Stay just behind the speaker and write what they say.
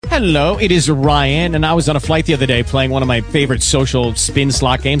Hello, it is Ryan, and I was on a flight the other day playing one of my favorite social spin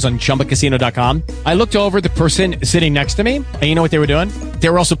slot games on ChumbaCasino.com. I looked over at the person sitting next to me, and you know what they were doing? They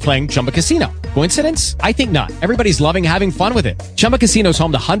were also playing Chumba Casino. Coincidence? I think not. Everybody's loving having fun with it. Chumba Casino is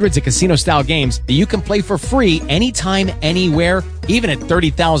home to hundreds of casino-style games that you can play for free anytime, anywhere, even at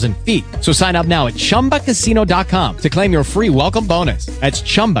 30,000 feet. So sign up now at ChumbaCasino.com to claim your free welcome bonus. That's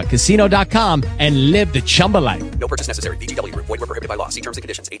ChumbaCasino.com and live the Chumba life. No purchase necessary. VGW Group. Void where prohibited by law. See terms and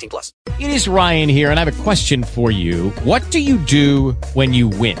conditions. 18 plus. It is Ryan here, and I have a question for you. What do you do when you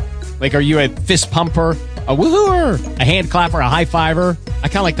win? Like, are you a fist pumper, a woohooer, a hand clapper, a high fiver? I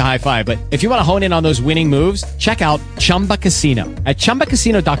kind of like the high five, but if you want to hone in on those winning moves, check out Chumba Casino. At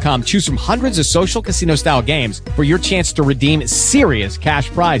ChumbaCasino.com, choose from hundreds of social casino-style games for your chance to redeem serious cash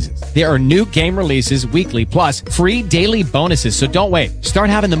prizes. There are new game releases weekly, plus free daily bonuses. So don't wait. Start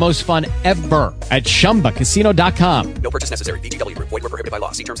having the most fun ever at ChumbaCasino.com. No purchase necessary. VGW Group. Void where prohibited by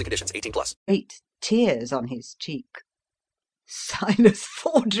law. See terms and conditions. 18 plus. Great tears on his cheek. "Silas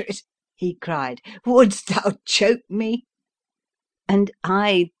Fordred," he cried, "wouldst thou choke me?" And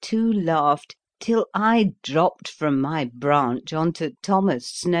I too laughed till I dropped from my branch onto Thomas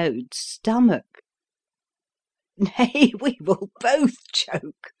Snoad's stomach. "Nay, we will both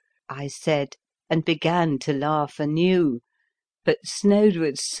choke," I said, and began to laugh anew, but Snoad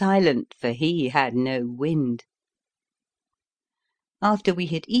was silent, for he had no wind. After we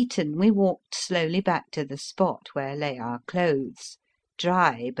had eaten, we walked slowly back to the spot where lay our clothes,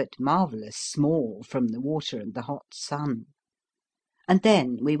 dry but marvellous small from the water and the hot sun. And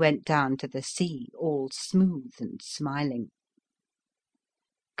then we went down to the sea, all smooth and smiling.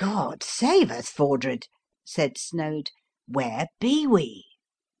 "God save us, Fordred," said Snoad, "where be we?"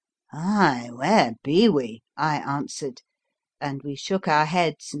 "Ay, where be we?" I answered, and we shook our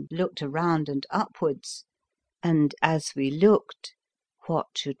heads and looked around and upwards, and as we looked, what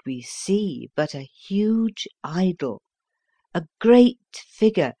should we see but a huge idol, a great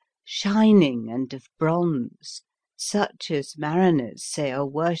figure, shining and of bronze, such as mariners say are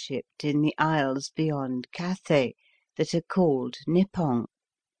worshipped in the isles beyond Cathay that are called Nippon.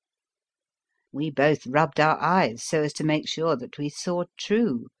 We both rubbed our eyes so as to make sure that we saw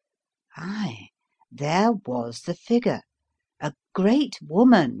true. Aye, there was the figure, a great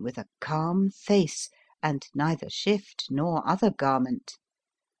woman with a calm face and neither shift nor other garment.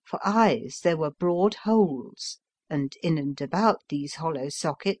 For eyes there were broad holes, and in and about these hollow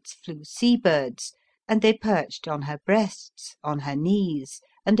sockets flew sea birds, and they perched on her breasts, on her knees,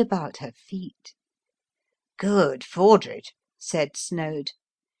 and about her feet. "Good Fordred," said Snoad,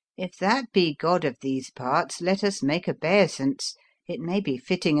 "if that be God of these parts, let us make obeisance. It may be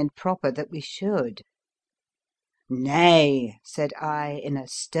fitting and proper that we should." "Nay," said I, in a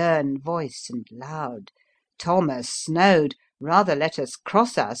stern voice and loud, "Thomas Snoad, rather let us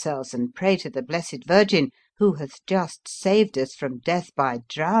cross ourselves and pray to the Blessed Virgin, who hath just saved us from death by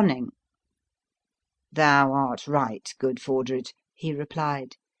drowning." "Thou art right, good Fordred," he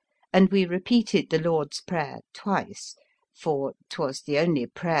replied, and we repeated the Lord's Prayer twice, for 'twas the only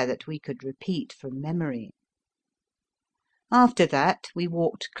prayer that we could repeat from memory. After that we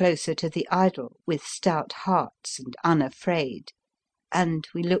walked closer to the idol with stout hearts and unafraid, and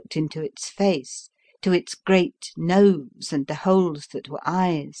we looked into its face, to its great nose and the holes that were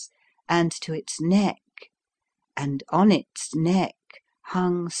eyes, and to its neck, and on its neck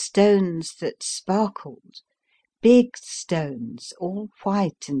hung stones that sparkled, big stones, all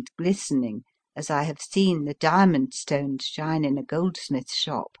white and glistening, as I have seen the diamond stones shine in a goldsmith's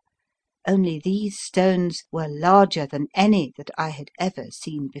shop, only these stones were larger than any that I had ever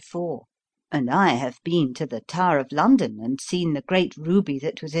seen before. And I have been to the Tower of London and seen the great ruby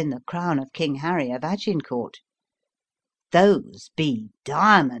that was in the crown of King Harry of Agincourt. "Those be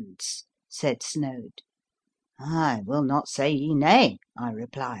diamonds," said Snoad. "I will not say ye nay," I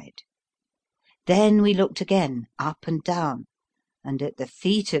replied. Then we looked again, up and down, and at the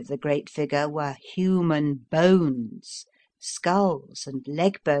feet of the great figure were human bones, skulls and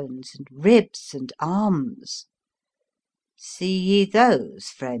leg bones and ribs and arms. "See ye those,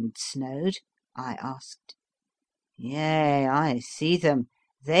 friend Snoad?" I asked. "Yea, I see them.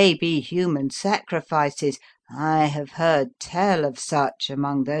 They be human sacrifices. I have heard tell of such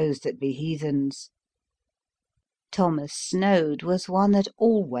among those that be heathens." Thomas Snoad was one that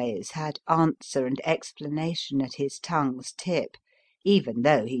always had answer and explanation at his tongue's tip, even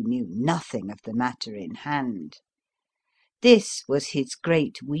though he knew nothing of the matter in hand. This was his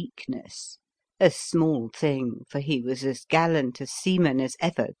great weakness, a small thing, for he was as gallant a seaman as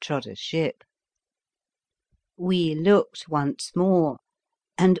ever trod a ship. We looked once more,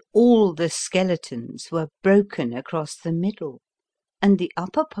 and all the skeletons were broken across the middle, and the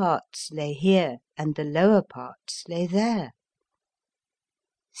upper parts lay here, and the lower parts lay there.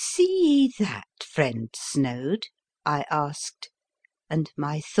 "See ye that, friend Snoad?" I asked, and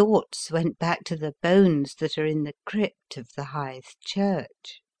my thoughts went back to the bones that are in the crypt of the Hythe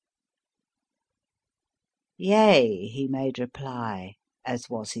Church. "Yea," he made reply, as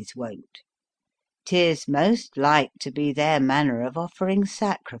was his wont, "'tis most like to be their manner of offering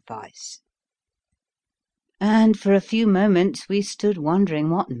sacrifice." And for a few moments we stood wondering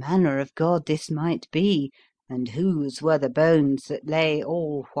what manner of god this might be, and whose were the bones that lay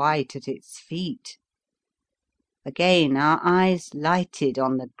all white at its feet. Again our eyes lighted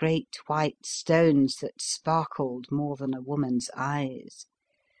on the great white stones that sparkled more than a woman's eyes.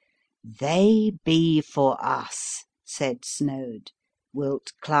 "They be for us," said Snoad.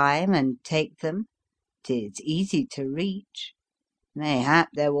 "Wilt climb and take them? 'Tis easy to reach. Mayhap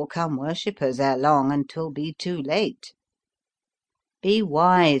there will come worshippers ere long, and 'twill be too late." "Be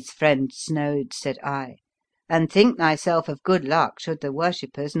wise, friend Snoad," said I, "and think thyself of good luck should the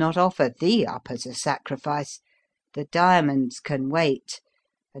worshippers not offer thee up as a sacrifice. The diamonds can wait,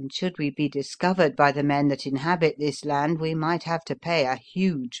 and should we be discovered by the men that inhabit this land we might have to pay a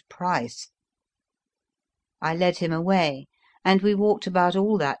huge price." I led him away, and we walked about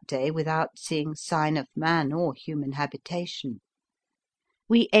all that day without seeing sign of man or human habitation.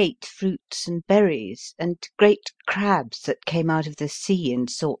 We ate fruits and berries, and great crabs that came out of the sea and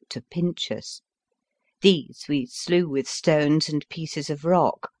sought to pinch us. These we slew with stones and pieces of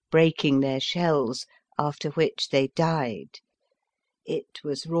rock, breaking their shells, after which they died. It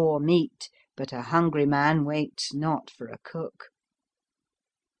was raw meat, but a hungry man waits not for a cook.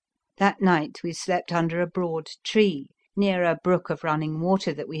 That night we slept under a broad tree, near a brook of running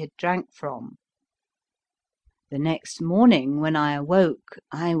water that we had drank from. The next morning, when I awoke,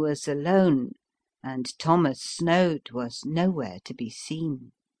 I was alone, and Thomas Snoad was nowhere to be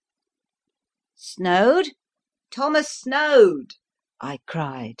seen. "Snoad! Thomas Snoad!" I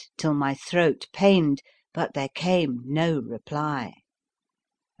cried till my throat pained, but there came no reply.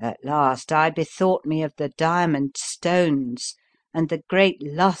 At last I bethought me of the diamond stones and the great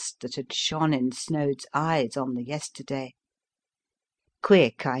lust that had shone in Snoad's eyes on the yesterday.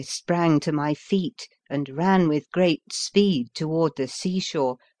 Quick I sprang to my feet and ran with great speed toward the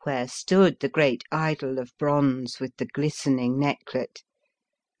seashore, where stood the great idol of bronze with the glistening necklet,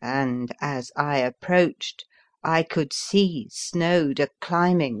 and as I approached I could see Snoad a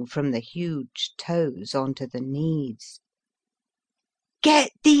climbing from the huge toes on to the knees.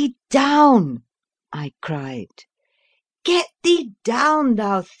 "Get thee down!" I cried. "Get thee down,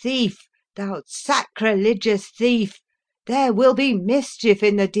 thou thief, thou sacrilegious thief! There will be mischief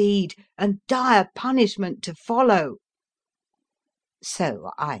in the deed, and dire punishment to follow."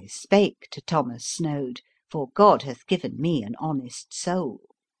 So I spake to Thomas Snoad, for God hath given me an honest soul.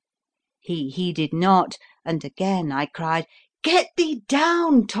 He heeded not, and again I cried, "Get thee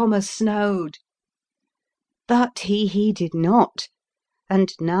down, Thomas Snoad!" But he heeded not,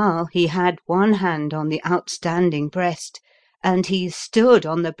 and now he had one hand on the outstanding breast, and he stood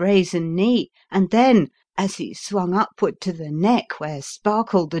on the brazen knee, and then, as he swung upward to the neck where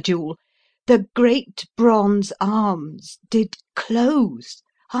sparkled the jewel, the great bronze arms did close,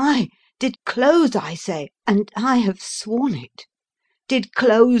 aye, did close, I say, and I have sworn it, did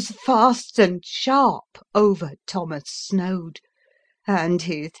close fast and sharp over Thomas Snoad, and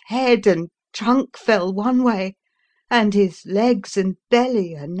his head and trunk fell one way, and his legs and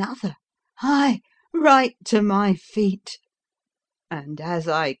belly another, aye, right to my feet. And as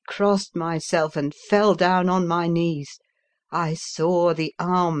I crossed myself and fell down on my knees, I saw the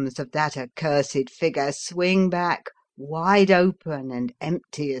arms of that accursed figure swing back wide open and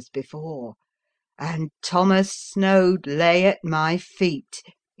empty as before, and Thomas Snoad lay at my feet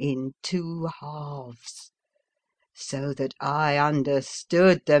in two halves, so that I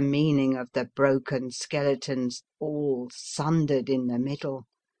understood the meaning of the broken skeletons all sundered in the middle,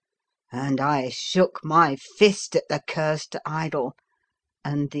 and I shook my fist at the cursed idol,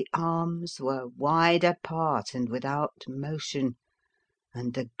 and the arms were wide apart and without motion,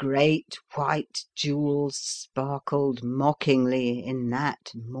 and the great white jewels sparkled mockingly in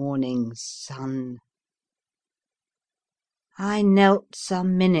that morning sun. I knelt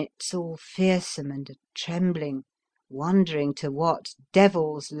some minutes all fearsome and a-trembling, wondering to what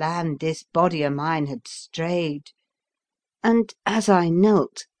devil's land this body o' mine had strayed, and as I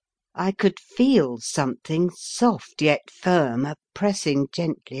knelt I could feel something soft yet firm a pressing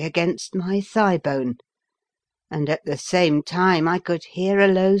gently against my thigh bone, and at the same time I could hear a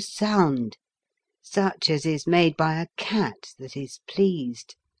low sound, such as is made by a cat that is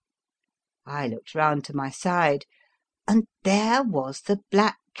pleased. I looked round to my side, and there was the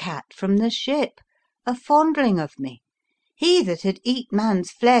black cat from the ship, a fondling of me, he that had eat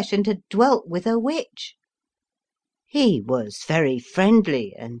man's flesh and had dwelt with a witch. He was very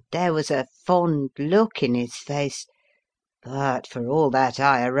friendly, and there was a fond look in his face, but for all that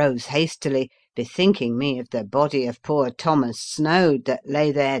I arose hastily, bethinking me of the body of poor Thomas Snoad that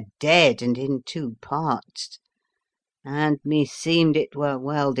lay there dead and in two parts, and meseemed it were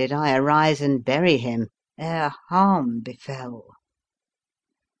well did I arise and bury him ere harm befell.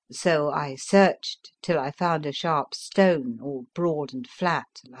 So I searched till I found a sharp stone, all broad and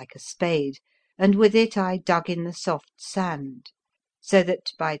flat like a spade, and with it I dug in the soft sand, so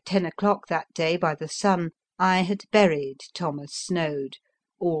that by 10 o'clock that day by the sun I had buried Thomas Snoad,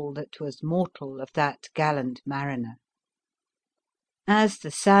 all that was mortal of that gallant mariner. As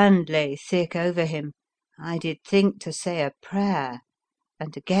the sand lay thick over him, I did think to say a prayer,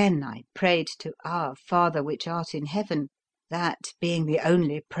 and again I prayed to Our Father which art in heaven, that being the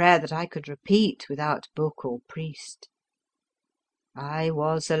only prayer that I could repeat without book or priest. I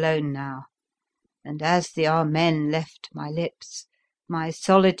was alone now, and as the Amen left my lips, my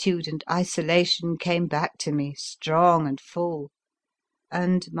solitude and isolation came back to me strong and full,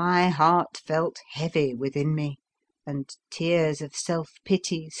 and my heart felt heavy within me, and tears of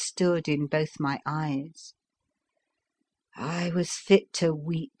self-pity stood in both my eyes. I was fit to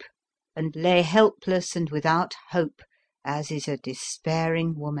weep, and lay helpless and without hope, as is a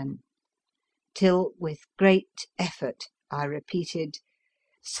despairing woman, till with great effort I repeated,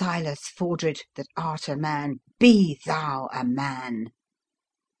 "Silas Fordred, that art a man, be thou a man."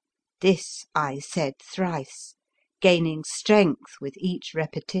 This I said thrice, gaining strength with each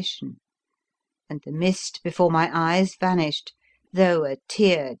repetition, and the mist before my eyes vanished, though a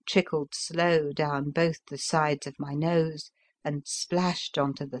tear trickled slow down both the sides of my nose and splashed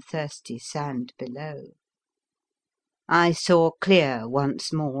onto the thirsty sand below. I saw clear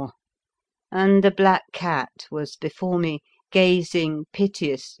once more, and the black cat was before me, gazing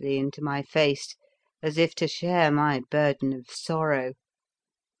piteously into my face, as if to share my burden of sorrow.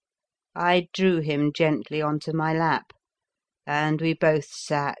 I drew him gently onto my lap, and we both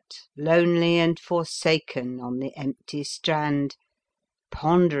sat, lonely and forsaken, on the empty strand,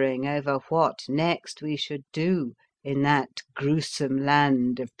 pondering over what next we should do in that gruesome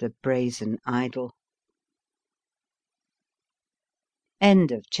land of the Brazen Idol.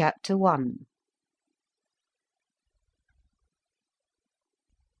 End of chapter 1.